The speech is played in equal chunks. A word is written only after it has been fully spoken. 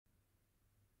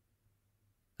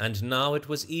And now it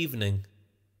was evening,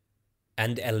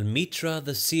 and Elmitra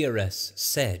the seeress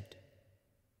said,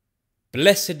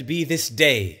 "Blessed be this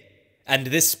day, and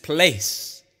this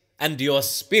place, and your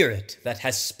spirit that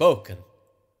has spoken."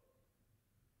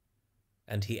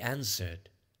 And he answered,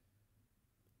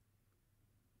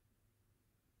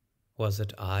 "Was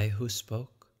it I who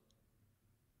spoke?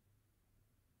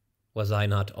 Was I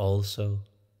not also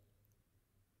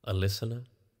a listener?"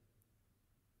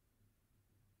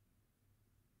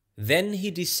 Then he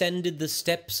descended the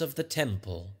steps of the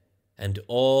temple, and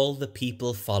all the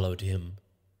people followed him.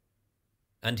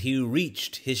 And he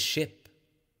reached his ship,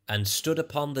 and stood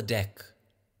upon the deck.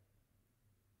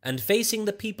 And facing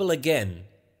the people again,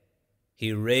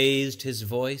 he raised his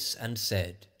voice and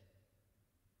said,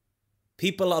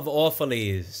 "People of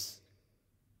Orphalese,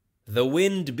 the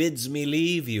wind bids me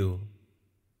leave you.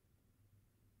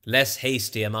 Less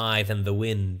hasty am I than the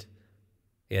wind,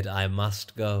 yet I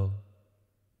must go.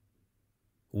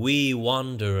 We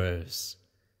wanderers,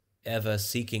 ever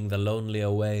seeking the lonelier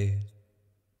way,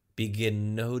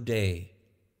 begin no day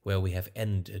where we have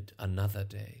ended another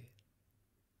day.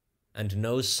 And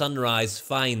no sunrise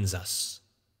finds us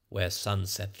where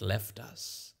sunset left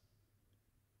us.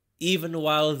 Even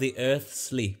while the earth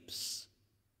sleeps,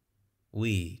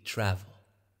 we travel.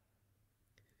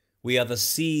 We are the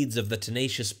seeds of the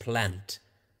tenacious plant,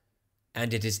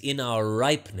 and it is in our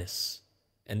ripeness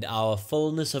and our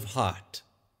fullness of heart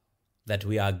that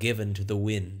we are given to the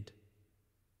wind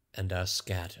and are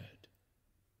scattered.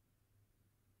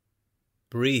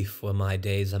 Brief were my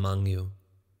days among you,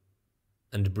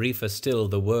 and briefer still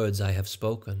the words I have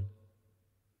spoken.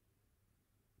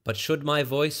 But should my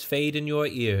voice fade in your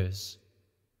ears,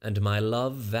 and my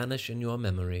love vanish in your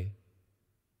memory,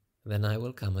 then I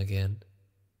will come again,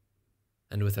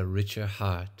 and with a richer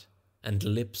heart and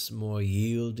lips more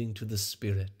yielding to the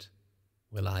Spirit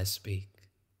will I speak.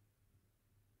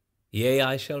 Yea,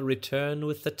 I shall return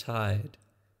with the tide,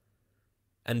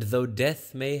 and though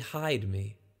death may hide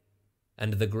me,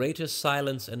 and the greater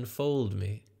silence enfold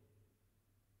me,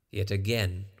 yet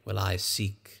again will I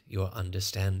seek your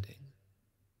understanding.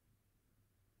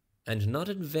 And not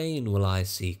in vain will I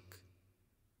seek.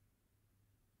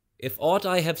 If aught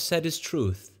I have said is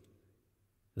truth,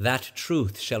 that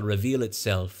truth shall reveal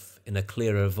itself in a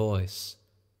clearer voice,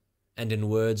 and in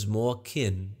words more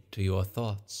kin to your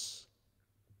thoughts.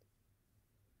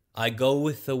 I go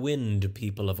with the wind,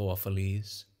 people of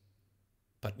Orphalese,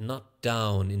 but not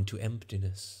down into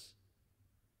emptiness.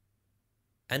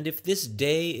 And if this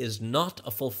day is not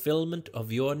a fulfillment of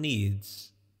your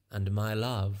needs and my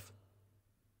love,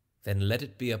 then let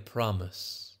it be a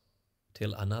promise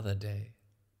till another day.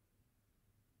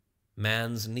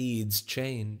 Man's needs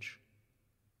change,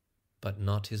 but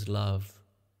not his love,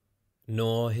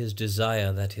 nor his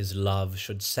desire that his love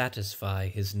should satisfy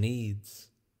his needs.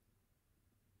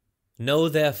 Know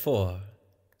therefore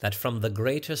that from the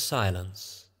greater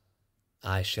silence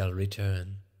I shall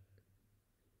return.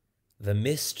 The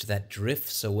mist that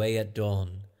drifts away at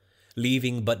dawn,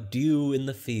 leaving but dew in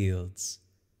the fields,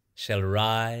 shall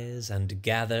rise and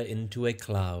gather into a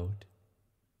cloud,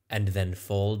 and then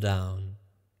fall down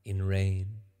in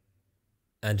rain.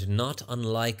 And not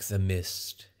unlike the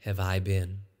mist have I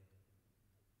been.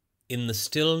 In the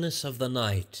stillness of the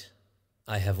night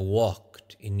I have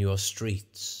walked in your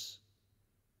streets,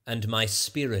 and my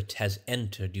spirit has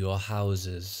entered your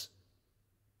houses,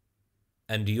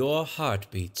 and your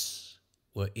heartbeats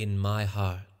were in my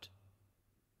heart,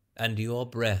 and your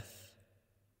breath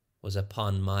was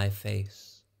upon my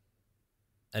face,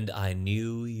 and I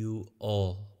knew you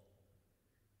all.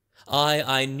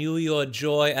 I knew your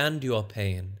joy and your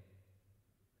pain,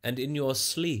 and in your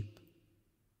sleep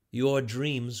your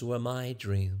dreams were my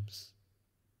dreams.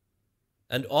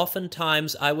 And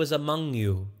oftentimes I was among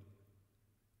you,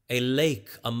 a lake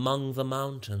among the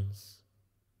mountains.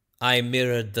 I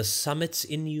mirrored the summits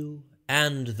in you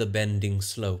and the bending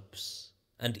slopes,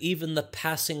 and even the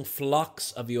passing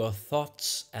flocks of your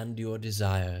thoughts and your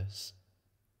desires.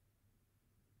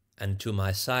 And to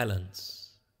my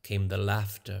silence came the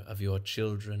laughter of your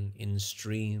children in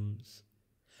streams,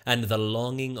 and the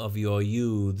longing of your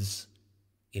youths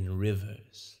in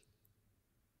rivers.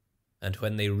 And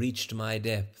when they reached my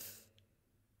depth,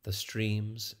 the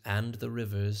streams and the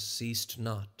rivers ceased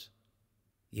not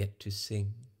yet to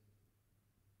sing.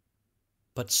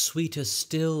 But sweeter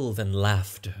still than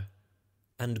laughter,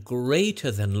 and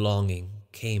greater than longing,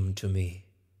 came to me.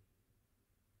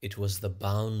 It was the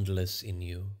boundless in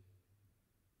you,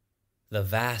 the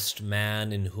vast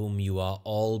man in whom you are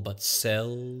all but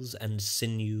cells and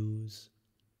sinews,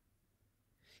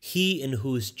 he in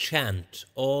whose chant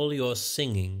all your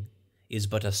singing is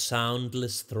but a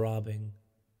soundless throbbing.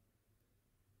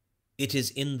 It is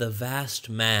in the vast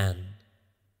man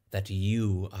that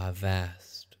you are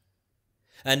vast,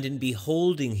 and in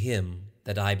beholding him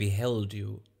that I beheld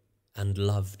you and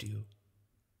loved you.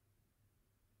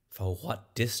 For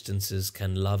what distances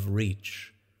can love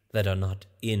reach that are not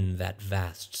in that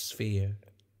vast sphere?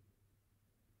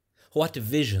 What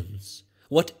visions,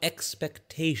 what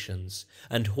expectations,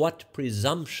 and what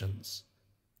presumptions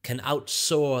can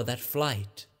outsoar that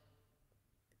flight?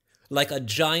 Like a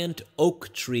giant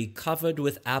oak tree covered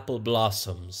with apple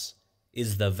blossoms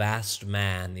is the vast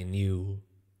man in you.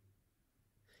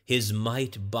 His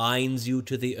might binds you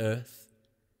to the earth.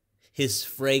 His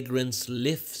fragrance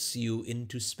lifts you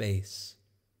into space.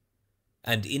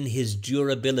 And in his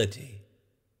durability,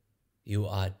 you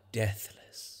are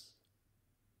deathless.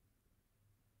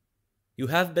 You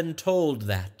have been told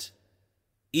that,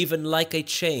 even like a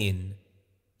chain,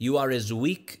 you are as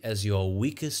weak as your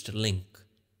weakest link.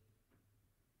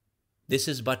 This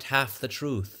is but half the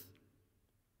truth.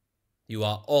 You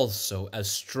are also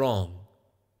as strong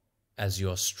as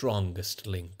your strongest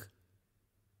link.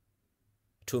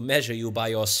 To measure you by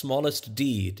your smallest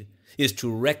deed is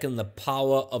to reckon the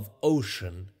power of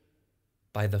ocean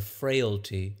by the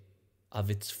frailty of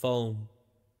its foam.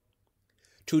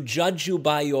 To judge you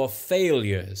by your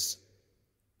failures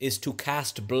is to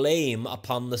cast blame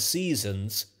upon the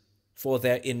seasons for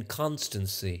their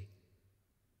inconstancy.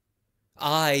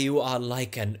 You are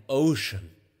like an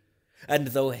ocean, and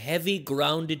though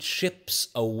heavy-grounded ships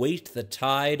await the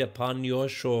tide upon your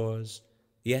shores,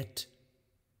 yet,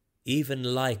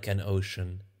 even like an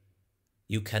ocean,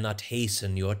 you cannot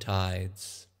hasten your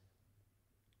tides.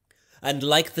 And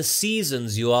like the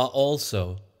seasons you are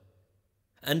also,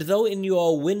 and though in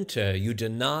your winter you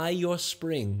deny your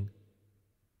spring,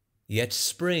 yet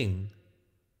spring,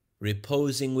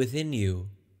 reposing within you,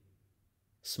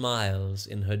 smiles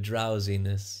in her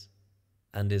drowsiness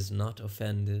and is not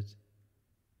offended.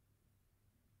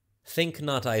 Think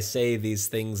not I say these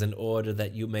things in order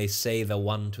that you may say the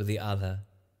one to the other,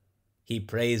 "He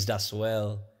praised us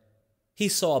well, he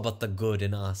saw but the good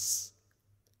in us."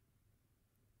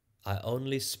 I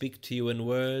only speak to you in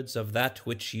words of that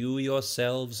which you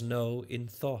yourselves know in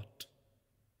thought.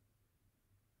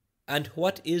 And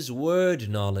what is word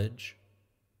knowledge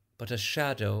but a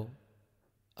shadow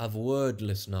of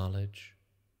wordless knowledge?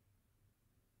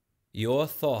 Your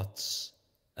thoughts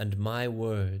and my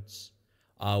words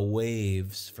are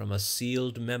waves from a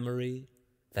sealed memory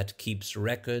that keeps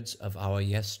records of our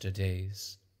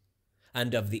yesterdays,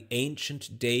 and of the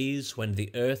ancient days when the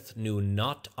earth knew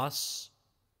not us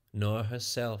nor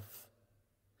herself,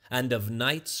 and of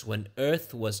nights when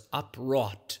earth was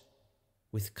upwrought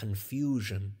with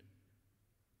confusion.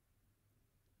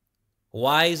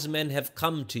 Wise men have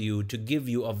come to you to give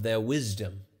you of their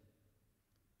wisdom.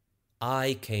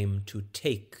 I came to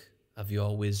take of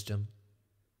your wisdom.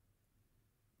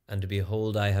 And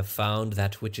behold, I have found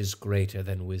that which is greater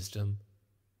than wisdom.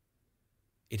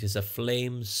 It is a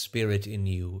flame spirit in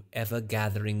you, ever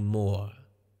gathering more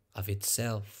of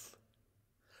itself,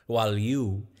 while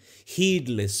you,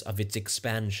 heedless of its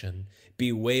expansion,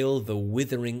 bewail the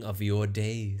withering of your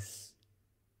days.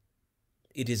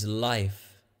 It is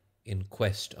life in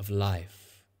quest of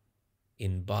life,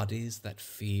 in bodies that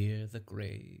fear the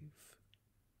grave.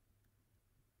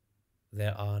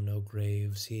 There are no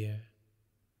graves here.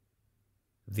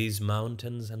 These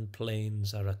mountains and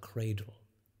plains are a cradle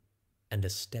and a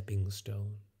stepping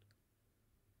stone.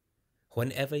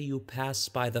 Whenever you pass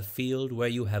by the field where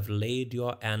you have laid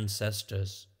your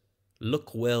ancestors,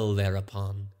 look well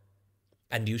thereupon,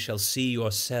 and you shall see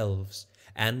yourselves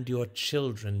and your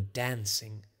children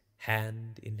dancing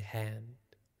hand in hand.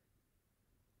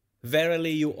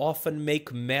 Verily, you often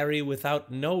make merry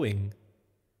without knowing.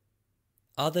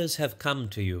 Others have come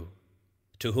to you,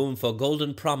 to whom for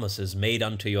golden promises made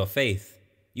unto your faith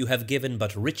you have given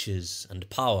but riches and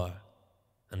power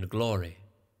and glory.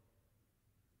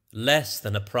 Less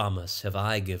than a promise have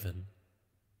I given,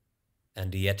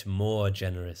 and yet more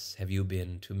generous have you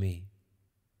been to me.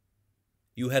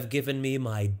 You have given me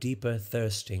my deeper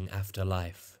thirsting after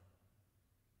life.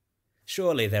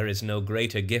 Surely there is no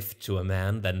greater gift to a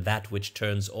man than that which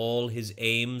turns all his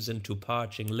aims into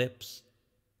parching lips,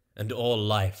 and all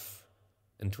life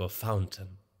into a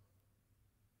fountain.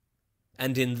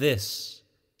 And in this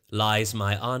lies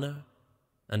my honor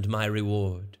and my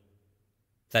reward,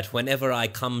 that whenever I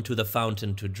come to the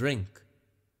fountain to drink,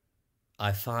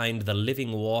 I find the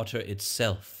living water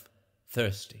itself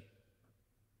thirsty,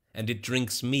 and it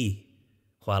drinks me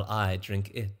while I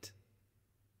drink it.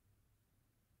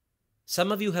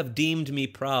 Some of you have deemed me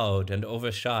proud and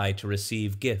overshy to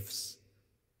receive gifts,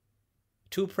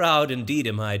 Too proud indeed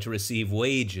am I to receive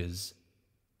wages,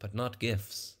 but not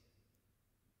gifts.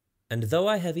 And though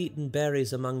I have eaten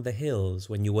berries among the hills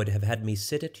when you would have had me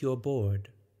sit at your board,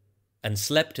 and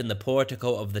slept in the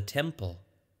portico of the temple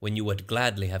when you would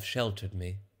gladly have sheltered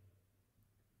me,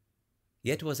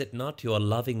 yet was it not your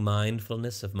loving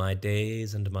mindfulness of my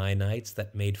days and my nights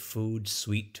that made food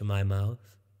sweet to my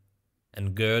mouth,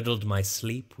 and girdled my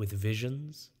sleep with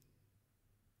visions?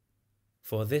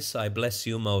 For this I bless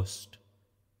you most.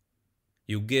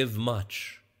 You give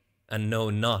much, and know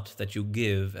not that you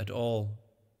give at all.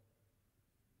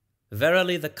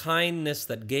 Verily, the kindness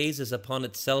that gazes upon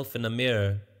itself in a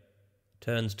mirror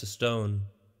turns to stone,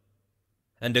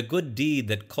 and a good deed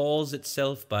that calls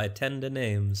itself by tender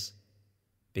names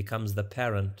becomes the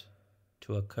parent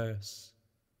to a curse.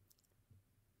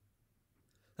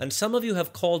 And some of you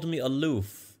have called me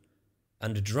aloof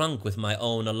and drunk with my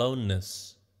own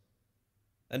aloneness,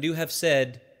 and you have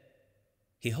said,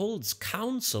 "He holds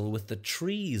counsel with the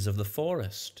trees of the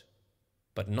forest,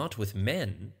 but not with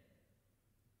men.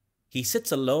 He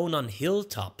sits alone on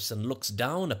hilltops and looks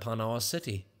down upon our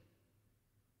city."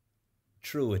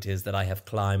 True it is that I have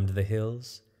climbed the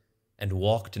hills and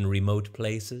walked in remote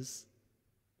places.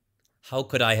 How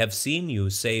could I have seen you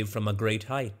save from a great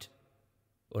height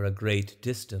or a great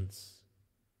distance?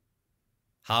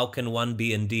 How can one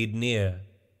be indeed near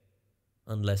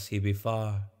unless he be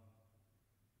far?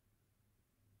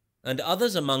 And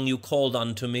others among you called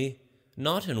unto me,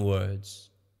 not in words,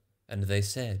 and they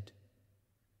said,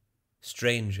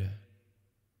 "Stranger,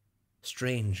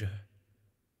 stranger,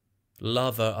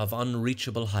 lover of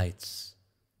unreachable heights,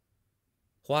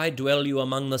 why dwell you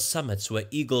among the summits where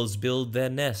eagles build their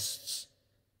nests?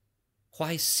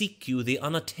 Why seek you the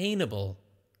unattainable?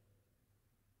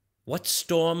 What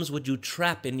storms would you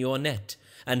trap in your net,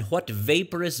 and what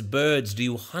vaporous birds do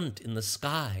you hunt in the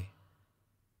sky?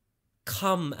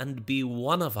 Come and be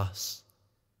one of us.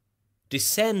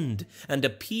 Descend and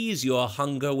appease your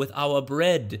hunger with our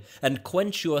bread, and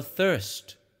quench your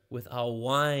thirst with our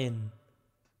wine."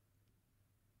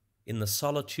 In the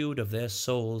solitude of their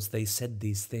souls they said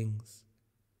these things.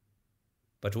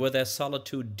 But were their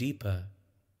solitude deeper,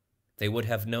 they would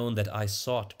have known that I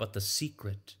sought but the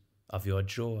secret of your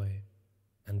joy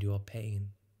and your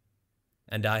pain,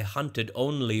 and I hunted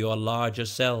only your larger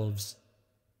selves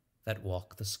that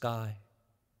walk the sky.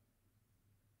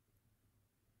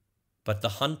 But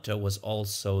the hunter was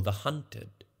also the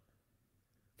hunted,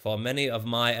 for many of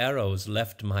my arrows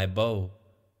left my bow,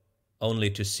 only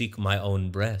to seek my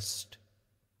own breast.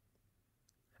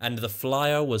 And the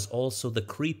flyer was also the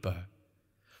creeper,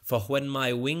 for when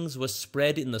my wings were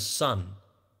spread in the sun,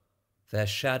 their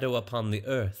shadow upon the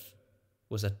earth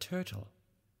was a turtle.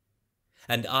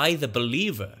 And I, the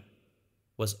believer,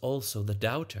 was also the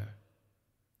doubter.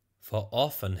 For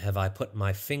often have I put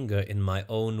my finger in my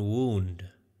own wound,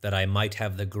 that I might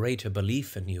have the greater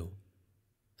belief in you,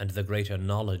 and the greater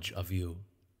knowledge of you.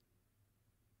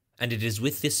 And it is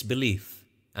with this belief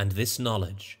and this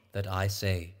knowledge that I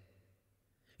say,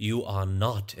 you are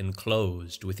not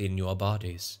enclosed within your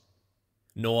bodies,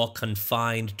 nor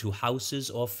confined to houses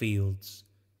or fields.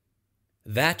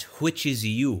 That which is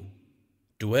you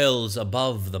dwells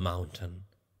above the mountain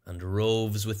and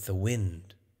roves with the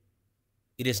wind.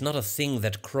 It is not a thing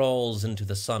that crawls into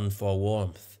the sun for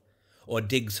warmth, or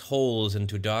digs holes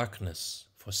into darkness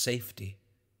for safety,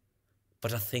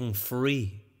 but a thing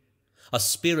free, a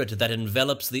spirit that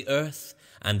envelops the earth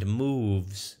and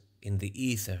moves in the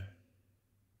ether.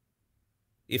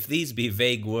 If these be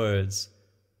vague words,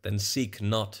 then seek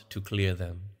not to clear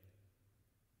them.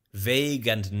 Vague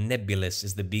and nebulous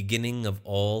is the beginning of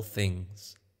all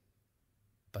things,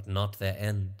 but not their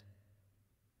end.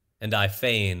 And I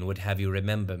fain would have you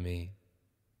remember me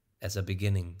as a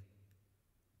beginning.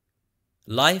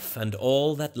 Life and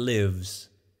all that lives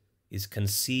is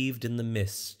conceived in the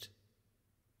mist,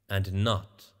 and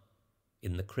not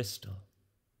in the crystal.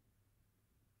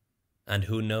 And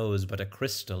who knows but a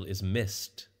crystal is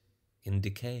mist in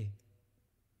decay?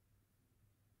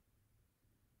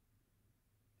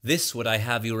 This would I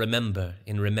have you remember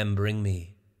in remembering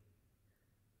me.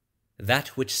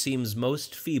 That which seems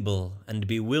most feeble and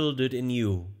bewildered in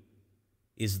you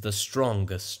is the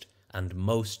strongest and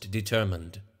most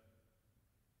determined.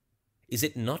 Is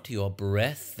it not your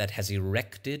breath that has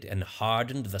erected and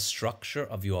hardened the structure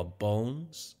of your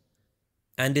bones?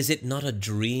 And is it not a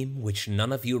dream which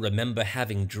none of you remember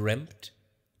having dreamt,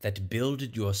 that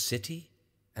builded your city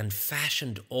and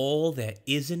fashioned all there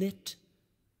is in it?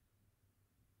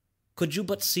 Could you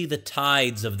but see the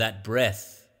tides of that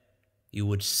breath, you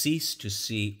would cease to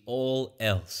see all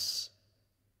else.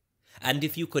 And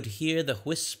if you could hear the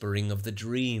whispering of the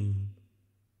dream,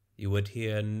 you would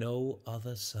hear no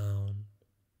other sound.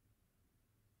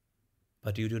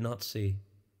 But you do not see,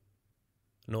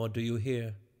 nor do you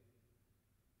hear.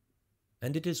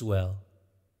 And it is well.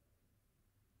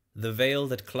 The veil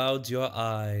that clouds your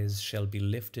eyes shall be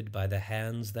lifted by the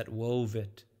hands that wove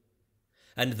it,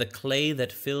 and the clay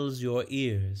that fills your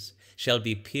ears shall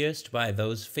be pierced by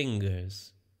those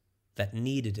fingers that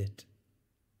kneaded it,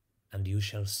 and you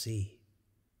shall see,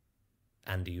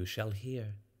 and you shall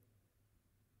hear.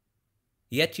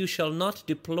 Yet you shall not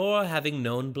deplore having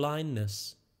known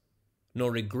blindness,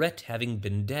 nor regret having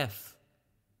been deaf,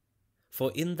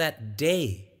 for in that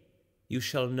day you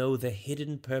shall know the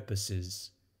hidden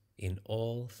purposes in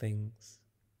all things,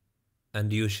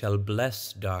 and you shall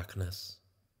bless darkness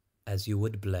as you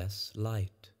would bless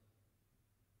light.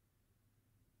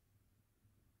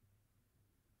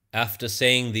 After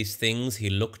saying these things, he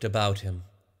looked about him,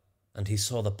 and he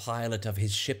saw the pilot of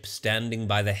his ship standing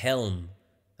by the helm,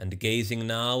 and gazing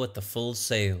now at the full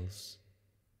sails,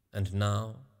 and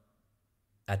now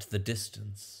at the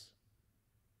distance.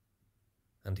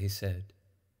 And he said,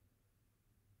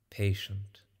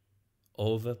 "Patient,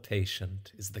 over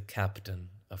patient is the captain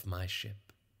of my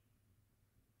ship.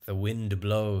 The wind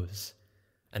blows,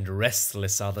 and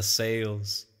restless are the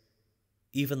sails.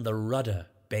 Even the rudder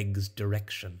begs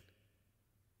direction.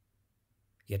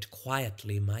 Yet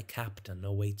quietly my captain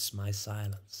awaits my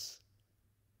silence.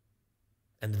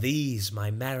 And these, my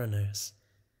mariners,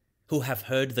 who have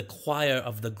heard the choir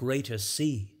of the greater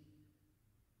sea,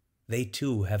 they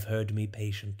too have heard me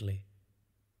patiently.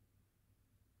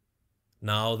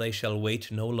 Now they shall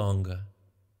wait no longer.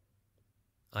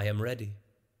 I am ready.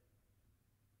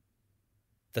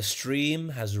 The stream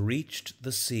has reached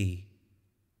the sea,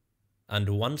 and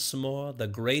once more the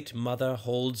great mother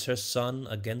holds her son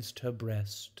against her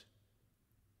breast.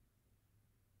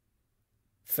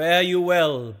 Fare you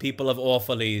well, people of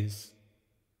Orphalese.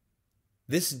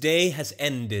 This day has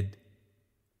ended.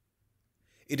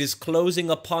 It is closing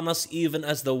upon us even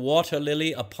as the water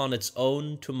lily upon its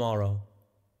own tomorrow.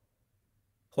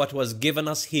 What was given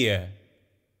us here,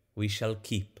 we shall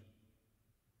keep.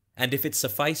 And if it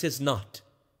suffices not,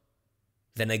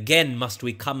 then again must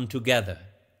we come together,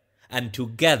 and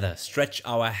together stretch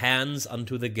our hands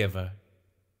unto the giver.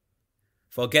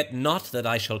 Forget not that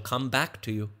I shall come back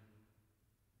to you.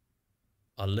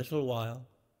 A little while,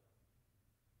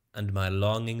 and my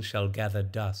longing shall gather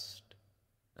dust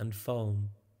and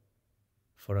foam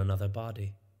for another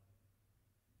body.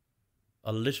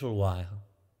 A little while,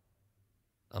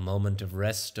 a moment of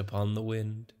rest upon the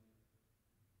wind,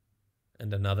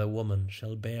 and another woman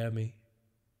shall bear me.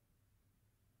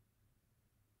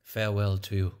 Farewell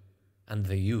to you and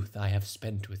the youth I have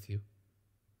spent with you.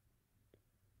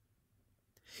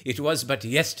 It was but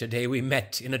yesterday we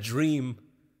met in a dream.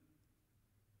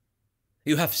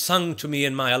 You have sung to me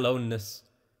in my aloneness,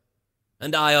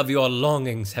 and I of your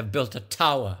longings have built a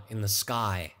tower in the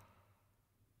sky.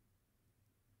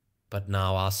 But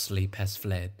now our sleep has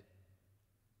fled,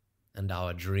 and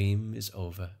our dream is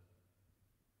over,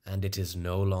 and it is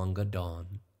no longer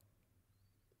dawn.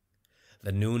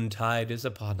 The noontide is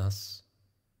upon us,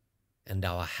 and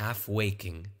our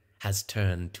half-waking has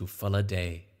turned to fuller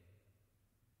day,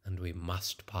 and we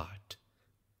must part.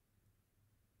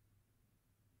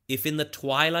 If in the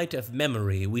twilight of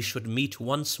memory we should meet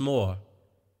once more,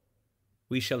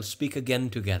 we shall speak again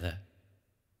together,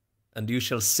 and you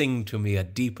shall sing to me a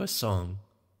deeper song.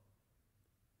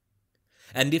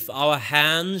 And if our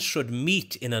hands should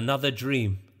meet in another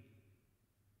dream,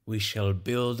 we shall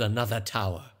build another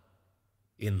tower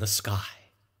in the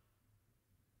sky."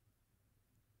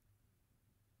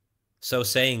 So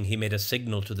saying, he made a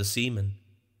signal to the seamen,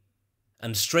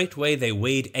 and straightway they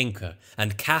weighed anchor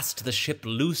and cast the ship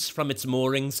loose from its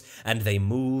moorings, and they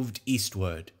moved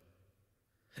eastward.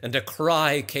 And a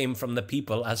cry came from the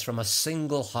people as from a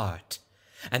single heart,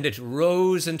 and it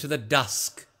rose into the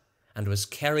dusk and was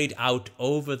carried out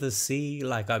over the sea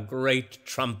like a great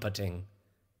trumpeting.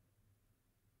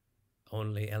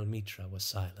 Only Elmitra was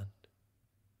silent,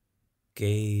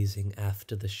 gazing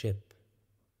after the ship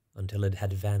until it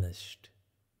had vanished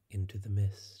into the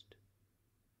mist.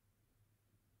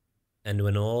 And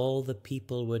when all the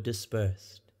people were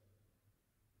dispersed,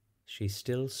 she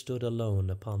still stood alone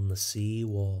upon the sea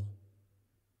wall,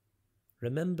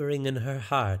 remembering in her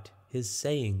heart his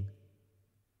saying,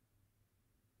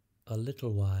 "A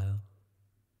little while,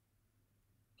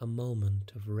 a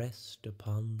moment of rest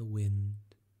upon the wind,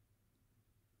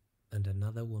 and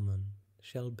another woman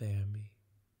shall bear me."